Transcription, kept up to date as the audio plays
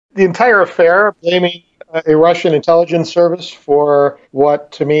The entire affair, blaming a Russian intelligence service for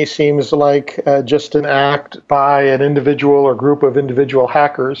what to me seems like just an act by an individual or group of individual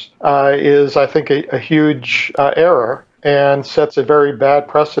hackers, is, I think, a huge error and sets a very bad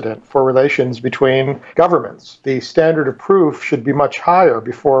precedent for relations between governments. The standard of proof should be much higher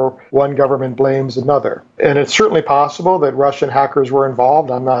before one government blames another. And it's certainly possible that Russian hackers were involved.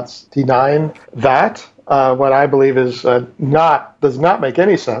 I'm not denying that. What I believe is does not make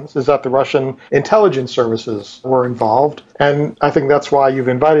any sense is that the Russian intelligence services were involved. And I think that's why you've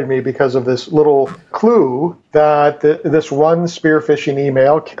invited me, because of this little clue that this one spear phishing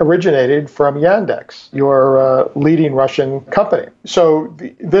email originated from Yandex, your leading Russian company. So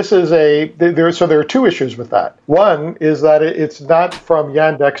there are two issues with that. One is that it's not from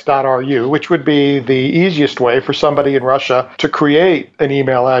yandex.ru, which would be the easiest way for somebody in Russia to create an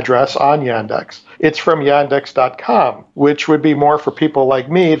email address on Yandex. It's from yandex.com, which would be more for people like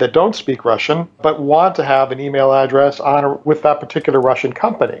me that don't speak Russian, but want to have an email address with that particular Russian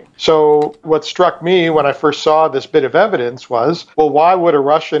company. So what struck me when I first saw this bit of evidence was, well, why would a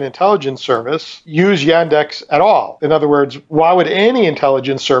Russian intelligence service use Yandex at all? In other words, why would any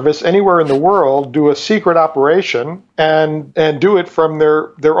intelligence service anywhere in the world do a secret operation and do it from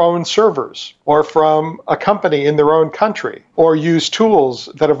their own servers or from a company in their own country, or use tools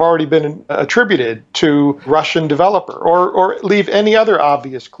that have already been attributed to Russian developer, or leave any other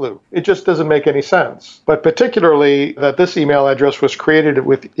obvious clue? It just doesn't make any sense. But particularly that this email address was created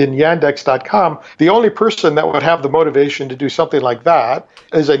in yandex.com, the only person that would have the motivation to do something like that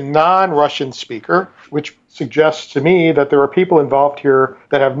is a non-Russian speaker, which suggests to me that there are people involved here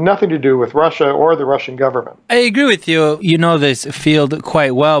that have nothing to do with Russia or the Russian government. I agree with you. You know this field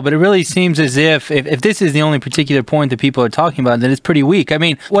quite well, but it really seems as if this is the only particular point that people are talking about, then it's pretty weak. I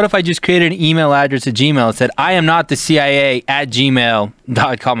mean, what if I just created an email address at Gmail and said, I am not the CIA at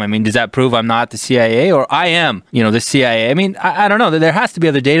gmail.com? I mean, does that prove I'm not the CIA, or I am, the CIA? I mean, I don't know. There has to be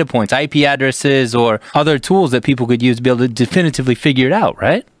other data points, IP addresses or other tools that people could use to be able to definitively figure it out,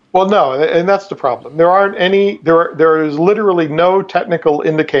 right? Well, no, and that's the problem. There aren't any, there is literally no technical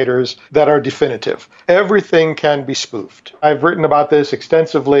indicators that are definitive. Everything can be spoofed. I've written about this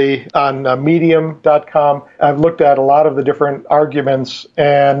extensively on medium.com. I've looked at a lot of the different arguments,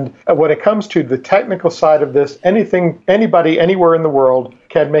 and when it comes to the technical side of this, anybody, anywhere in the world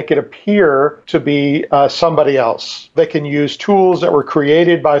can make it appear to be somebody else. They can use tools that were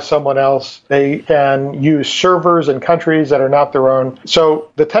created by someone else. They can use servers in countries that are not their own.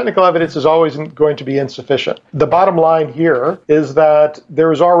 So the technical evidence is always going to be insufficient. The bottom line here is that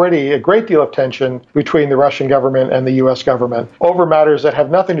there is already a great deal of tension between the Russian government and the U.S. government over matters that have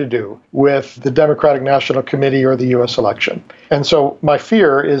nothing to do with the Democratic National Committee or the U.S. election. And so my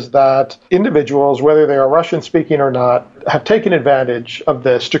fear is that individuals, whether they are Russian speaking or not, have taken advantage of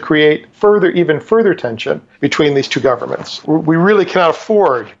this to create even further tension between these two governments. We really cannot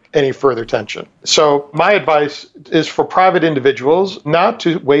afford any further tension. So my advice is for private individuals not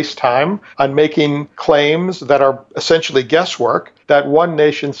to waste time on making claims that are essentially guesswork, that one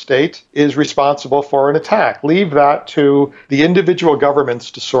nation state is responsible for an attack. Leave that to the individual governments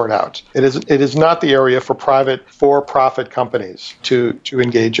to sort out. It is not the area for private for-profit companies to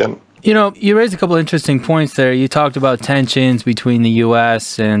engage in. You raised a couple of interesting points there. You talked about tensions between the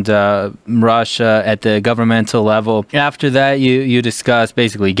U.S. and Russia at the governmental level. After that, you discussed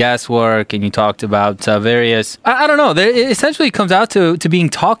basically guesswork, and you talked about various, I don't know, it essentially comes out to being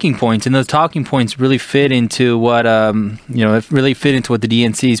talking points, and those talking points really fit into what, really fit into what the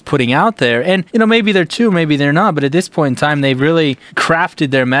DNC is putting out there. And, maybe they're true, maybe they're not, but at this point in time, they've really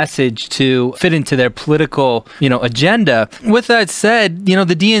crafted their message to fit into their political, agenda. With that said, the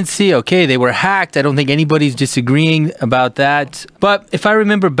DNC, okay, they were hacked. I don't think anybody's disagreeing about that. But if I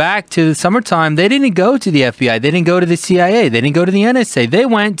remember back to the summertime, they didn't go to the FBI. They didn't go to the CIA. They didn't go to the NSA. They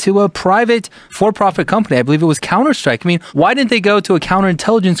went to a private for-profit company. I believe it was Counter-Strike. I mean, why didn't they go to a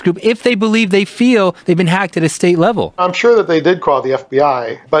counterintelligence group if they feel they've been hacked at a state level? I'm sure that they did call the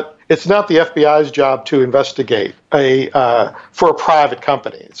FBI, but it's not the FBI's job to investigate for a private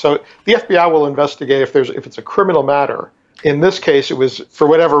company. So the FBI will investigate if it's a criminal matter. In this case, it was, for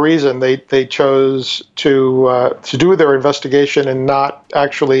whatever reason, they chose to do their investigation and not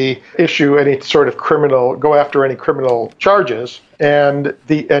actually issue any sort of go after any criminal charges. And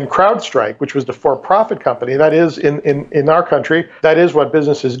CrowdStrike, which was the for-profit company, that is in our country, that is what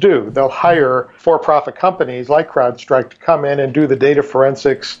businesses do. They'll hire for-profit companies like CrowdStrike to come in and do the data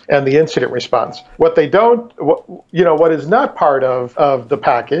forensics and the incident response. What they don't, what is not part of the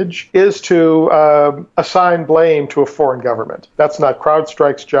package is to assign blame to a foreign government. government. That's not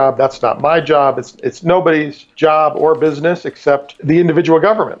CrowdStrike's job. That's not my job. It's nobody's job or business except the individual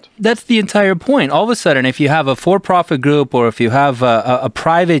government. That's the entire point. All of a sudden, if you have a for-profit group or if you have a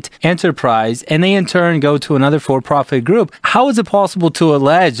private enterprise and they in turn go to another for-profit group, how is it possible to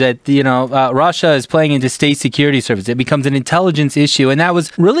allege that, Russia is playing into state security service? It becomes an intelligence issue. And that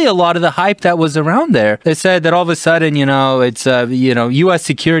was really a lot of the hype that was around there. They said that all of a sudden, it's, U.S.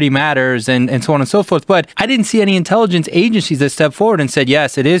 security matters and so on and so forth. But I didn't see any intelligence agencies that stepped forward and said,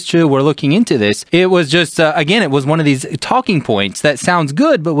 yes, it is true. We're looking into this. It was just, again, it was one of these talking points that sounds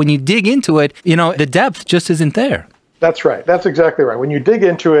good, but when you dig into it, the depth just isn't there. That's right. That's exactly right. When you dig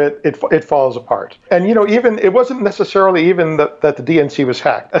into it, it falls apart. And, even it wasn't necessarily even that the DNC was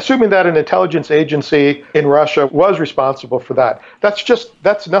hacked. Assuming that an intelligence agency in Russia was responsible for that,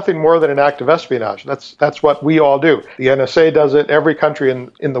 that's nothing more than an act of espionage. That's what we all do. The NSA does it. Every country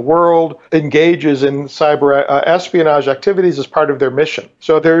in the world engages in cyber espionage activities as part of their mission.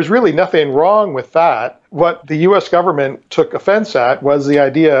 So there's really nothing wrong with that. What the U.S. government took offense at was the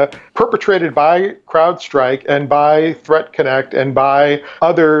idea perpetrated by CrowdStrike and by Threat Connect and by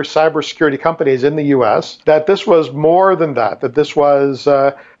other cybersecurity companies in the U.S. that this was more than that this was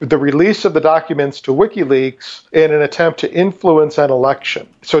the release of the documents to WikiLeaks in an attempt to influence an election.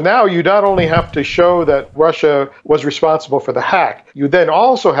 So now you not only have to show that Russia was responsible for the hack, you then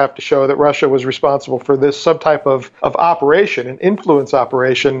also have to show that Russia was responsible for this subtype of operation, an influence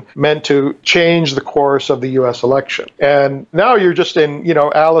operation meant to change the course of the U.S. election. And now you're just in,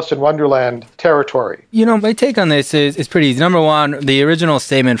 Alice in Wonderland territory. My take on this is pretty easy. Number one, the original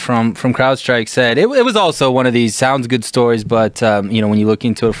statement from CrowdStrike said, it was also one of these sounds good stories, but, when you look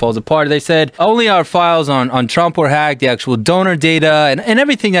into it, falls apart. They said, only our files on Trump were hacked, the actual donor data, and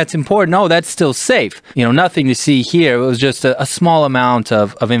everything that's important, that's still safe. Nothing to see here. It was just a small amount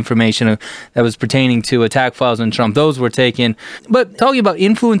of information that was pertaining to attack files on Trump. Those were taken. But talking about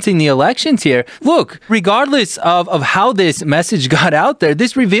influencing the elections here, look, regardless of how this message got out there,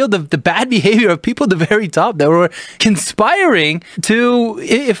 this revealed the bad behavior of people at the very top that were conspiring to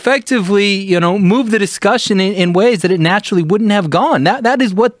effectively, move the discussion in ways that it naturally wouldn't have gone. That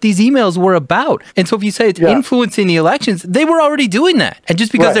is what these emails were about. And so if you say it's influencing the elections, they were already doing that. And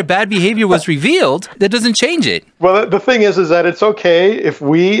just because their bad behavior was revealed, that doesn't change it. Well, the thing is that it's okay if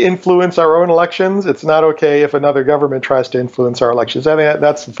we influence our own elections. It's not okay if another government tries to influence our elections. I think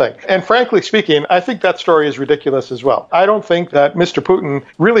that's the thing. And frankly speaking, I think that story is ridiculous as well. I don't think that Mr. Putin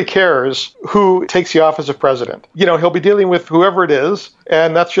really cares who takes the office of president. He'll be dealing with whoever it is,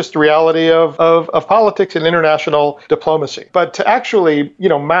 and that's just the reality of politics and international diplomacy. But to actually,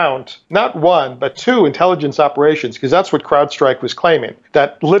 mount not one, but two intelligence operations, because that's what CrowdStrike was claiming,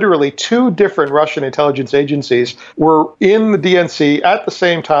 that literally two different Russian intelligence agencies were in the DNC at the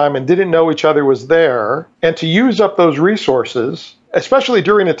same time and didn't know each other was there, and to use up those resources, especially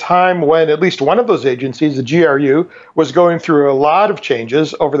during a time when at least one of those agencies, the GRU, was going through a lot of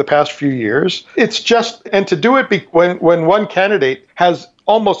changes over the past few years. It's just, and to do it when one candidate has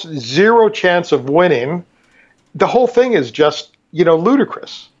almost zero chance of winning, the whole thing is just,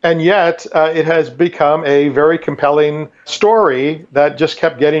 ludicrous. And yet it has become a very compelling story that just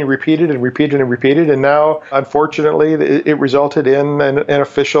kept getting repeated and repeated and repeated. And now, unfortunately, it resulted in an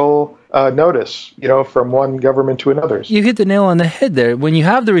official notice, from one government to another. You hit the nail on the head there. When you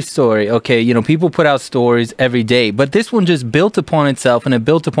have the story, people put out stories every day, but this one just built upon itself and it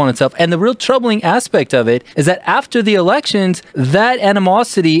built upon itself. And the real troubling aspect of it is that after the elections, that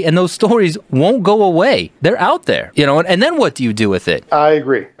animosity and those stories won't go away. They're out there, and then what do you do with it? I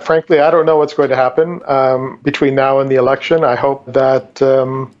agree. Frankly, I don't know what's going to happen between now and the election. I hope that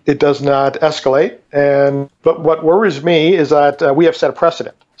it does not escalate. But what worries me is that we have set a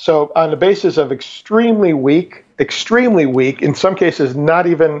precedent. So on the basis of extremely weak, in some cases not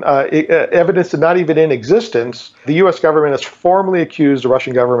even evidence not even in existence, the U.S. government has formally accused the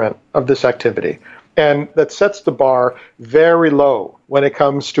Russian government of this activity. And that sets the bar very low when it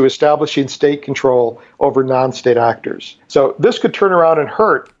comes to establishing state control over non-state actors. So this could turn around and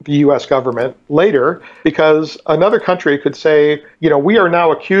hurt the U.S. government later because another country could say, we are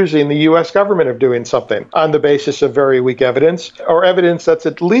now accusing the U.S. government of doing something on the basis of very weak evidence or evidence that's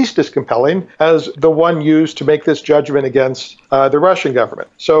at least as compelling as the one used to make this judgment against the Russian government.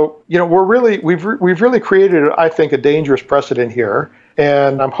 So, we've really created, I think, a dangerous precedent here.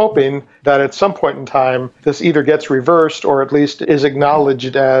 And I'm hoping that at some point in time, this either gets reversed or at least is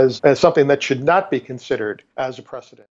acknowledged as something that should not be considered as a precedent.